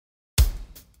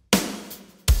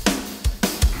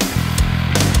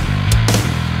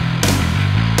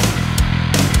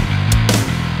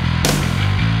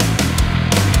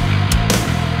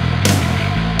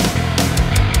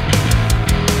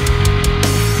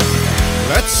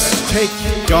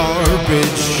take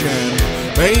garbage and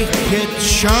make it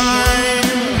shine.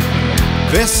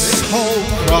 This whole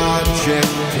project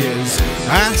is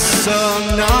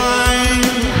asinine.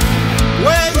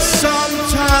 Waste some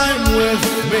time with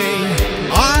me,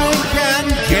 I can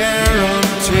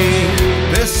guarantee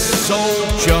this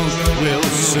old junk will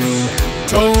soon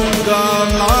toe the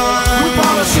line. We're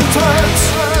polishing turds,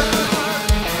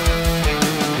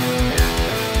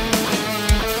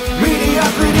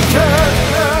 mediocrity curve.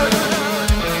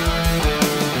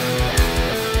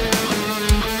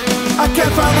 I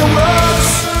can't find the words,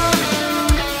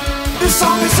 this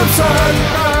song is absurd.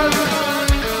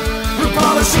 We're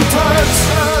polishing turds,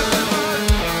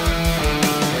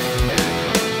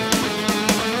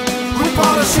 we're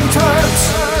polishing turds.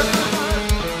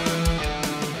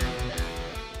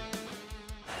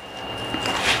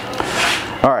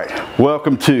 All right,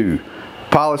 welcome to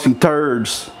Polishing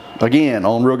Turds, again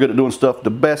on Real Good at Doing Stuff,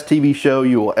 the best TV show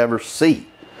you will ever see.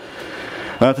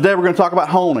 Today we're going to talk about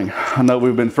honing. I know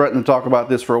we've been threatening to talk about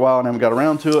this for a while and haven't got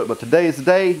around to it, but today is the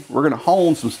day we're going to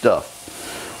hone some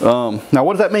stuff. Now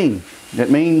what does that mean? It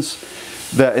means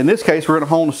that in this case we're going to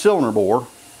hone a cylinder bore.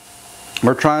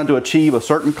 We're trying to achieve a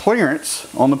certain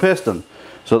clearance on the piston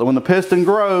so that when the piston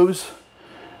grows,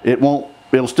 it'll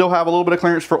still have a little bit of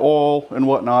clearance for oil and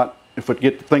whatnot. If we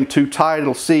get the thing too tight,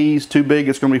 it'll seize. Too big,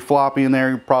 it's going to be floppy in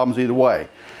there. Problems either way.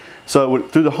 So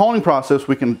through the honing process,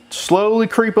 we can slowly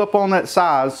creep up on that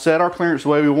size, set our clearance the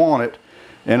way we want it,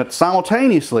 and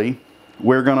simultaneously,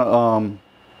 we're going to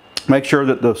make sure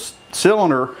that the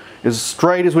cylinder is as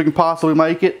straight as we can possibly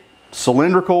make it,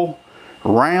 cylindrical,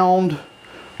 round,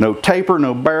 no taper,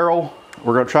 no barrel.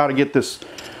 We're going to try to get this,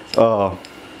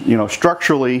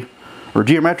 structurally or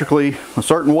geometrically a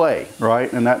certain way,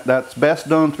 right? And that's best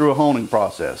done through a honing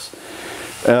process.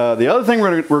 The other thing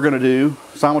we're going to do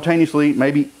simultaneously,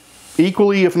 maybe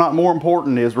equally if not more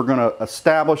important, is we're going to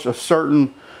establish a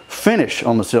certain finish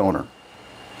on the cylinder.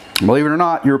 Believe it or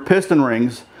not, your piston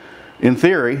rings, in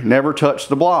theory, never touch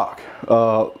the block.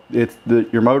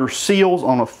 Your motor seals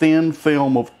on a thin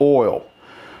film of oil.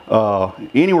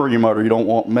 Anywhere in your motor, you don't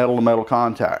want metal-to-metal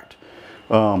contact.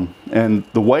 And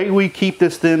the way we keep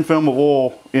this thin film of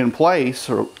oil in place,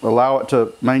 or allow it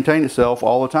to maintain itself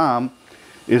all the time,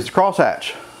 is the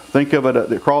crosshatch. Think of it,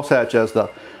 the crosshatch, as the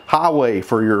highway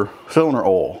for your cylinder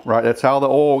oil, right? That's how the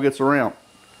oil gets around.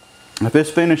 If this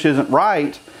finish isn't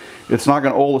right, it's not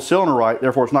going to oil the cylinder right,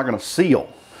 therefore it's not going to seal,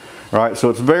 right? So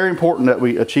it's very important that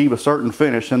we achieve a certain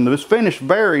finish, and this finish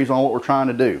varies on what we're trying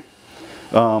to do.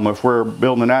 If we're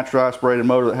building a naturally aspirated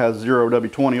motor that has 0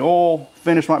 W20 oil,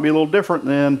 finish might be a little different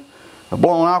than a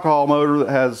blown alcohol motor that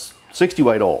has 60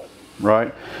 weight oil,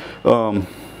 right?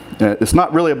 It's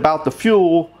not really about the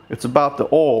fuel, it's about the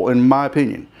oil, in my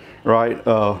opinion, right?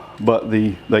 But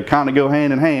they kind of go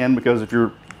hand in hand, because if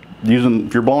you're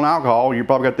blowing alcohol, you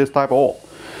probably got this type of oil.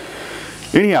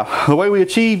 Anyhow, the way we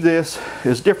achieve this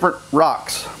is different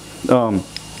rocks.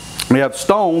 We have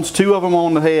stones, 2 of them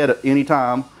on the head at any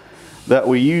time, that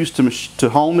we use to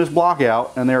hone this block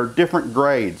out, and there are different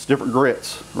grades, different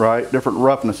grits, right? Different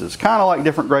roughnesses, kind of like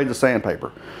different grades of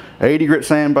sandpaper. 80 grit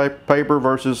sandpaper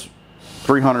versus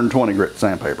 320 grit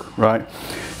sandpaper, right?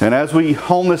 And as we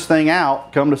hone this thing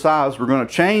out, come to size, we're going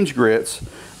to change grits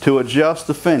to adjust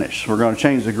the finish. We're going to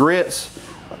change the grits,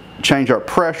 change our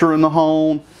pressure in the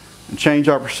hone, and change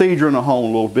our procedure in the hone a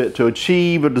little bit to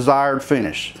achieve a desired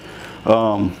finish.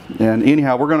 And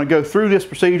anyhow, we're going to go through this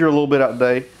procedure a little bit out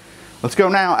today. Let's go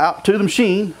now out to the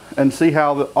machine and see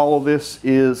how all of this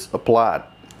is applied.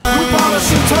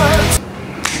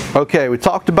 Okay, we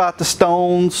talked about the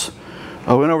stones.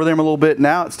 I went over them a little bit.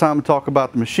 Now it's time to talk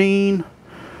about the machine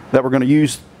that we're going to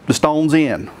use the stones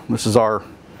in. This is our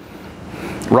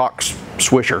rock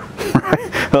swisher.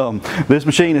 This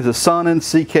machine is a Sonnen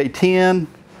CK10.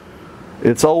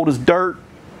 It's old as dirt.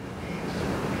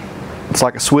 It's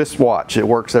like a Swiss watch. It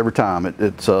works every time.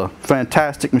 It's a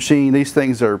fantastic machine. These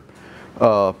things are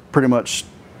pretty much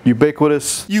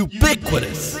ubiquitous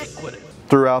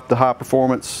throughout the high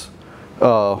performance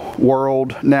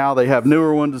world. Now they have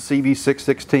newer ones, the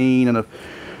CV616 and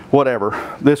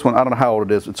whatever. This one, I don't know how old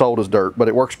it is. It's old as dirt, but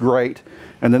it works great.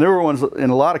 And the newer ones,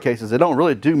 in a lot of cases, they don't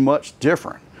really do much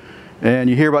different. And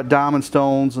you hear about diamond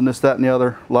stones and this, that, and the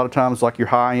other. A lot of times, like your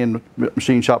high-end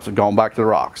machine shops have gone back to the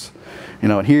rocks. You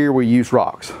know, and here we use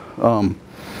rocks.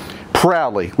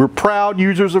 Proudly, we're proud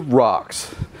users of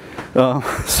rocks. But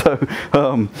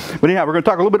anyhow, we're going to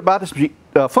talk a little bit about this machine.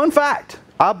 Fun fact,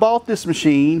 I bought this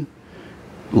machine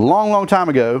a long time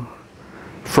ago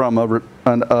from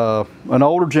an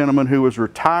older gentleman who was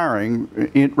retiring,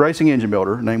 racing engine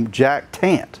builder named Jack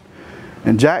Tant.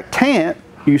 And Jack Tant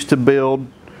used to build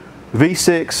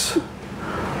V6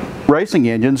 racing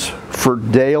engines for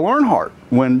Dale Earnhardt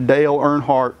when Dale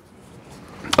Earnhardt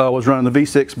was running the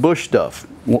V6 Bush stuff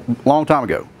a long time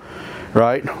ago,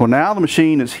 right? Well, now the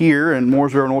machine is here in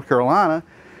Mooresville, North Carolina,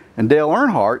 and Dale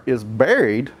Earnhardt is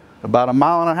buried about 1.5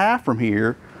 miles from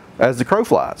here as the crow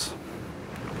flies.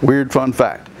 Weird fun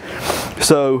fact.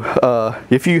 So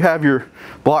if you have your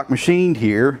block machined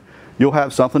here, you'll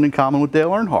have something in common with Dale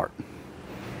Earnhardt.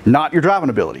 Not your driving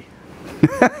ability.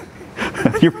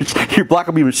 your block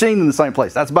will be machined in the same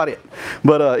place. That's about it.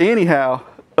 But anyhow,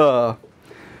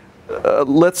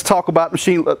 let's talk about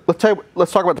machine.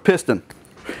 Let's talk about the piston.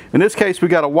 In this case, we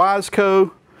got a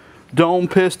Wiseco dome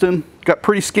piston. Got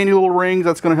pretty skinny little rings.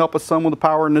 That's going to help us some with the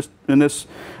power in this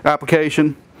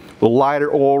application. The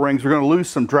lighter oil rings. We're going to lose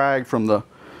some drag from the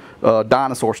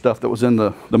dinosaur stuff that was in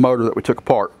the motor that we took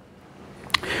apart.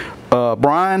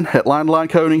 Brian at Line to Line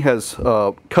Coating has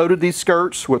coated these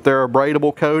skirts with their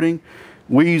abradable coating.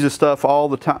 We use this stuff all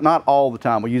the time, not all the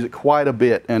time, we use it quite a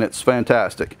bit, and it's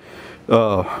fantastic.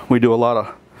 We do a lot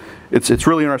of, it's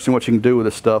really interesting what you can do with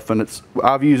this stuff, and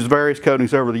I've used various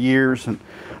coatings over the years, and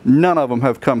none of them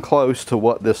have come close to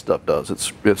what this stuff does.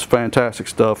 It's fantastic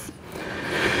stuff.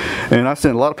 And I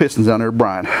send a lot of pistons down there to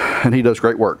Brian, and he does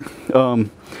great work.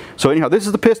 So anyhow, this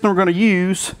is the piston we're going to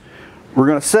use. We're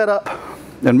going to set up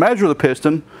and measure the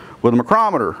piston with a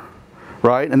micrometer,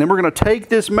 right? And then we're going to take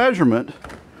this measurement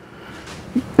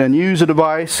and use a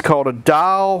device called a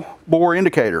dial bore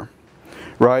indicator,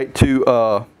 right?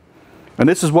 And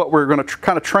this is what we're going to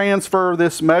kind of transfer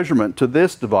this measurement to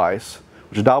this device,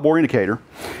 which is a dial bore indicator,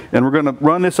 and we're going to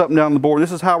run this up and down the board.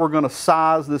 This is how we're going to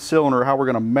size this cylinder, how we're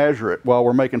going to measure it while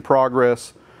we're making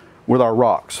progress with our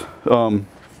rocks.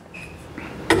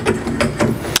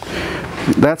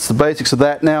 That's the basics of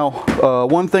that. Now,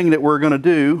 one thing that we're going to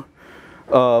do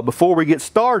before we get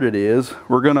started is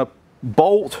we're going to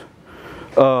bolt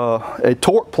a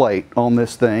torque plate on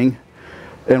this thing.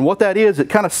 And what that is, it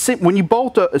kind of when you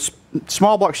bolt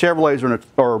small block Chevrolets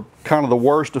are kind of the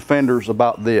worst offenders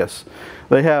about this.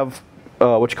 They have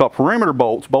what you call perimeter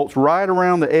bolts right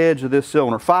around the edge of this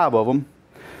cylinder, 5 of them,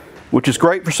 which is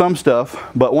great for some stuff.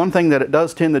 But one thing that it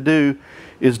does tend to do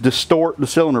is distort the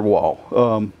cylinder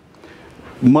wall.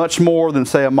 Much more than,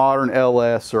 say, a modern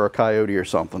LS or a Coyote or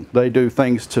something. They do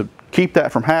things to keep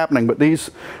that from happening, but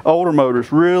these older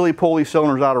motors really pull these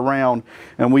cylinders out around,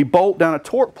 and we bolt down a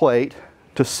torque plate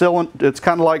to cylinder. It's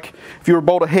kind of like if you were to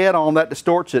bolt a head on, that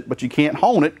distorts it, but you can't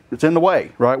hone it. It's in the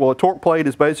way, right? Well, a torque plate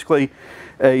is basically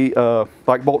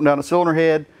like bolting down a cylinder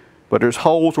head, but there's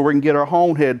holes where we can get our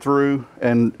hone head through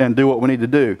and do what we need to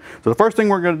do. So the first thing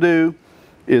we're going to do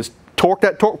is torque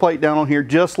that torque plate down on here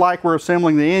just like we're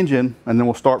assembling the engine, and then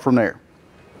we'll start from there.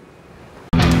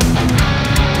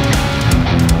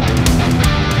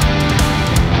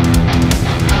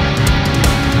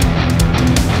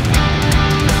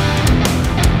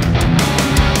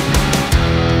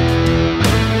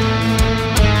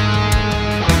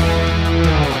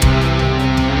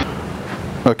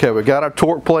 Okay, we got our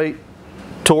torque plate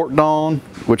torqued on,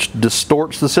 which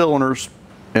distorts the cylinders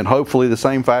in hopefully the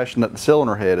same fashion that the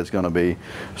cylinder head is going to be,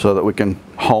 so that we can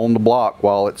hone the block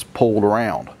while it's pulled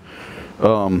around.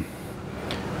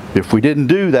 If we didn't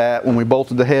do that when we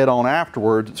bolted the head on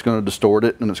afterwards, it's going to distort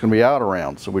it and it's going to be out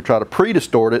around. So we try to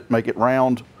pre-distort it, make it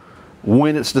round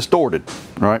when it's distorted,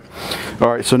 right? All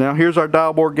right, so now here's our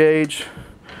dial bore gauge.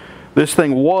 This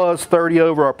thing was 30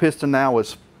 over, our piston now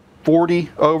is 40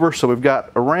 over, so we've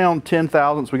got around 10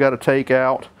 thousandths we got to take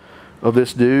out of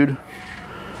this dude.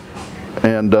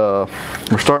 And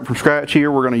we're starting from scratch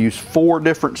here. We're going to use 4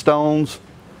 different stones.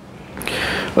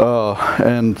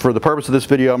 And for the purpose of this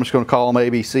video, I'm just going to call them A,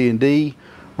 B, C, and D.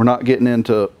 We're not getting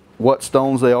into what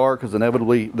stones they are, because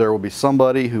inevitably there will be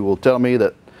somebody who will tell me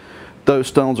that those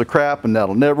stones are crap and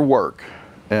that'll never work.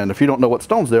 And if you don't know what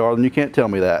stones they are, then you can't tell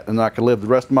me that. And I can live the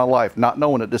rest of my life not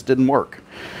knowing that this didn't work.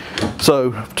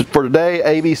 So for today,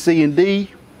 A, B, C, and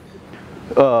D.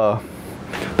 The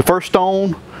first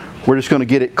stone, we're just going to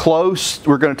get it close.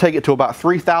 We're going to take it to about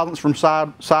 3 thousandths from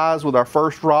size with our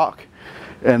first rock.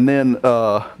 And then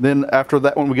after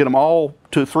that, when we get them all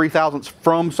to 3 thousandths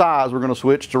from size, we're going to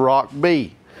switch to rock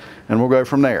B. And we'll go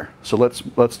from there. So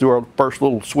let's do our first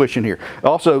little switch in here.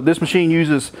 Also, this machine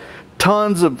uses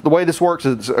tons of, the way this works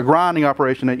is it's a grinding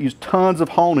operation. It uses tons of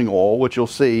honing oil, which you'll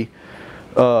see.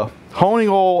 Honing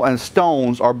oil and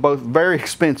stones are both very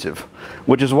expensive,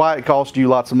 which is why it costs you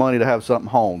lots of money to have something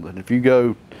honed. And if you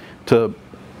go to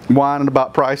whining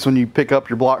about price when you pick up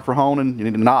your block for honing, you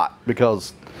need to not,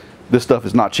 because this stuff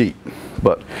is not cheap.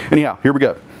 But anyhow, here we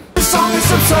go.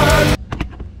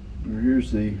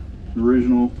 Here's the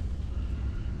original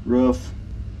rough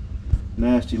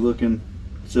nasty looking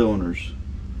cylinders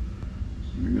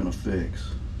you're gonna fix.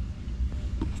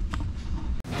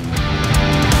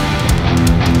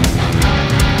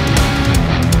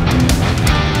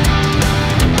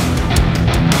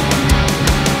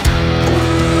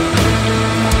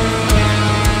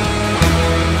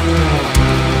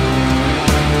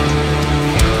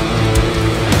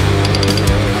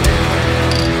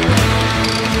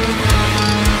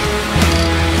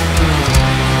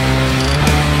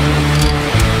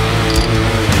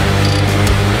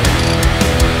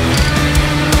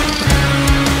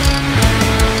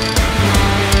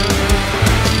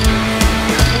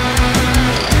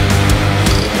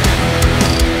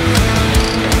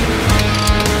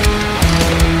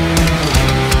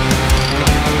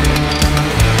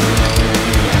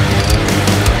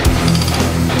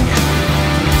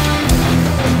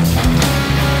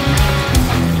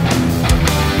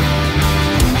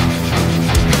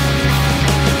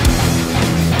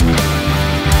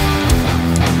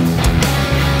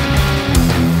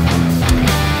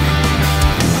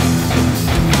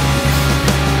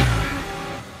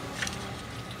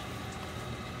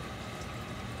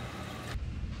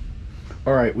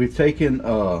 All right, we've taken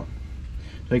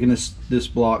this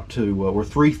block to we're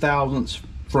 3/1000ths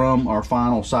from our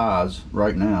final size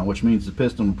right now, which means the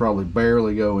piston will probably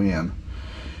barely go in.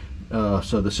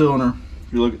 So the cylinder,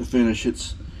 if you look at the finish,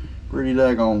 it's pretty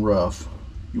daggone rough.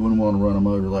 You wouldn't want to run a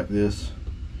motor like this.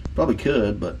 Probably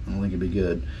could, but I don't think it'd be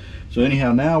good. So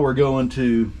anyhow, now we're going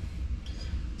to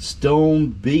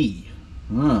Stone B.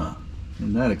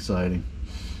 Isn't that exciting?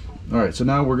 All right, so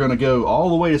now we're going to go all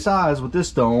the way to size with this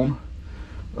stone,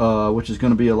 which is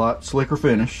going to be a lot slicker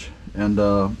finish, and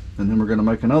then we're going to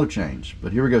make another change.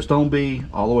 But here we go, Stone B,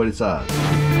 all the way to size.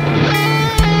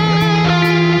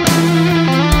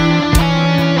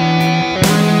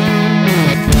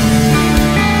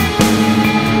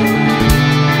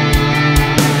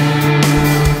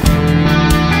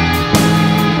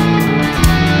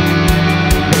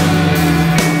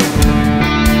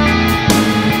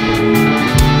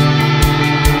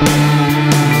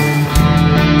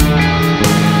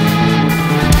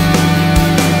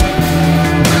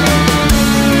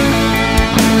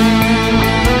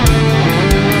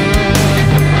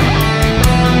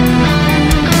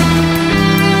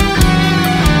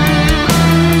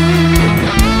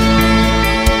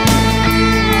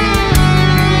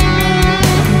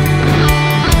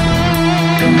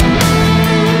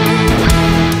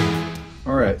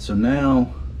 So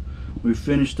now we've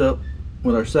finished up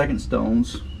with our second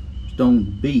stones,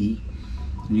 Stone B,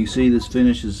 and you see this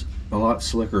finish is a lot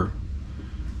slicker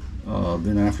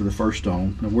than after the first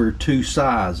stone. And we're to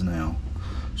size now.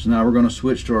 So now we're going to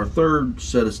switch to our third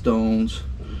set of stones,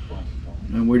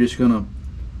 and we're just going to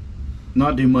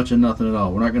not do much of nothing at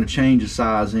all. We're not going to change the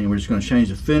size any. We're just going to change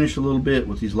the finish a little bit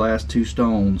with these last two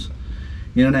stones.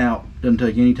 In and out, doesn't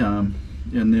take any time,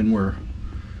 and then we're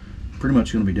pretty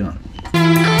much going to be done.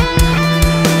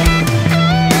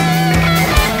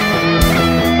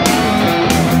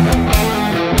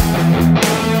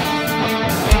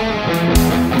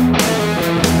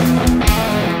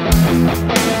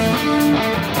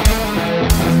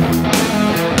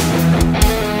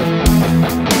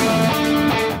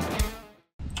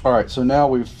 Alright, so now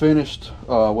we've finished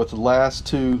with the last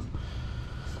two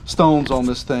stones on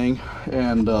this thing,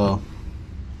 and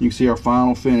you can see our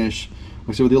final finish.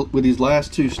 Like I said, with these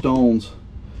last two stones,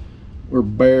 we're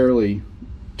barely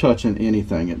touching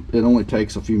anything. It only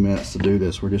takes a few minutes to do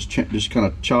this. We're just kind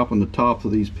of chopping the tops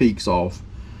of these peaks off,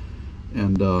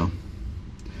 and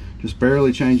just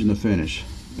barely changing the finish.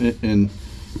 And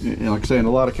like I say, in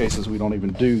a lot of cases we don't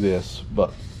even do this,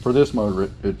 but for this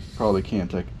motor it probably can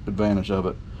take advantage of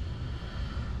it.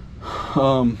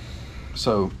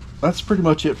 So that's pretty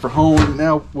much it for home.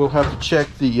 Now we'll have to check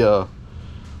the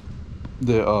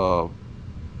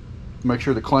make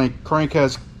sure the crank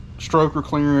has stroker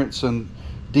clearance and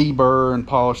deburr and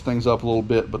polish things up a little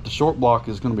bit, but the short block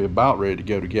is going to be about ready to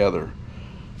go together.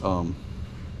 So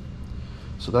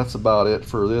that's about it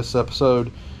for this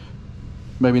episode.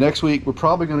 Maybe next week we're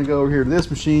probably going to go over here to this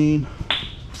machine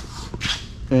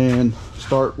and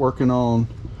start working on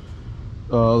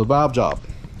the valve job,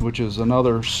 which is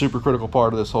another super critical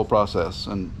part of this whole process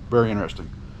and very interesting.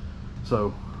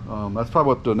 So that's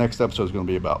probably what the next episode is going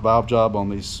to be about. Valve job on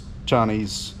these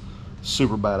Chinese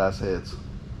super badass heads.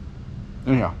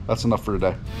 Anyhow, that's enough for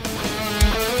today.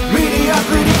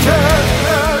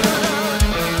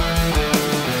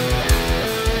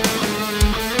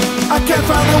 I can't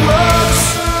find the words.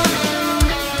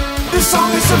 This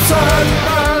song is absurd.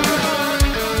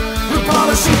 We're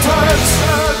polishing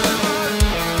turds.